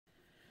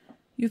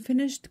You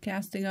finished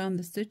casting on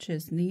the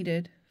stitches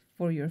needed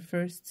for your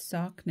first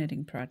sock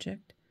knitting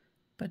project,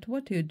 but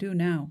what do you do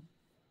now?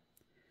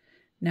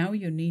 Now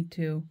you need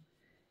to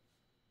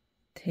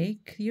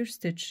take your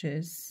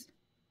stitches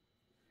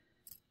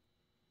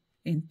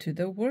into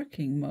the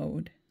working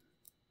mode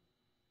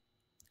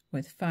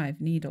with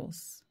 5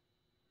 needles.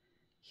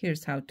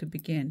 Here's how to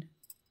begin.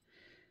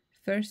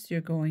 First,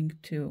 you're going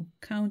to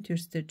count your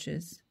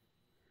stitches.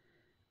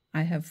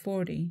 I have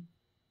 40.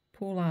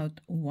 Pull out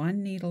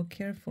 1 needle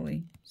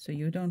carefully so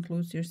you don't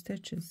lose your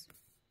stitches.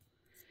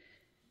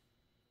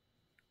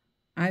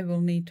 I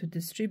will need to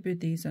distribute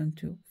these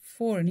onto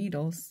 4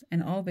 needles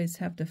and always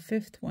have the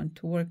 5th one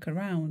to work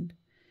around.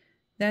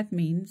 That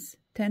means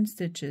 10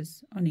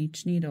 stitches on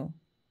each needle.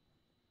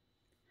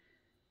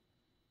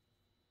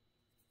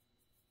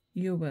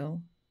 You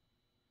will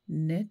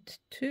knit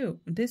 2.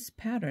 This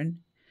pattern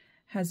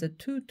has a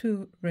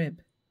 2-2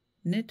 rib.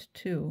 Knit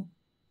 2,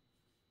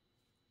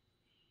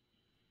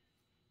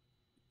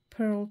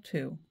 purl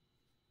 2.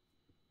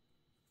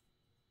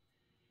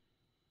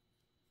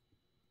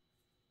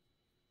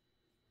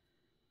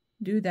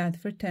 Do that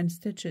for 10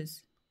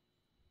 stitches.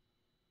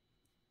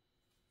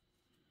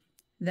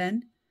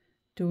 Then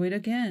do it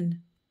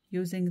again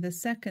using the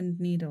 2nd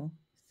needle,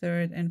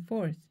 3rd and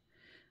 4th,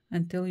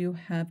 until you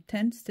have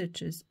 10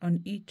 stitches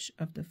on each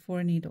of the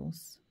 4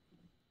 needles.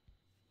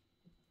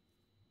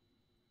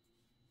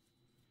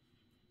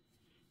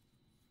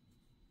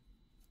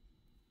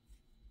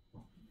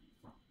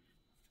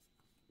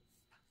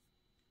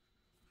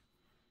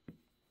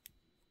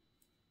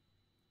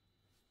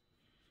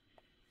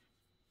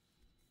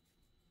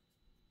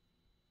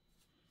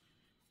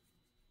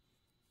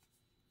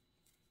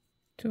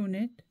 Two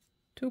knit,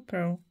 2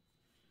 purl.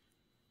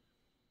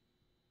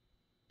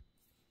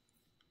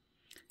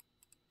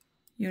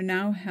 You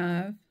now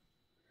have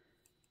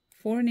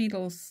 4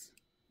 needles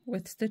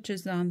with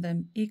stitches on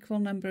them, equal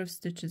number of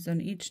stitches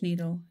on each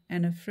needle,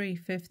 and a free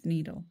 5th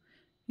needle.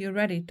 You're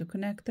ready to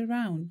connect the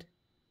round.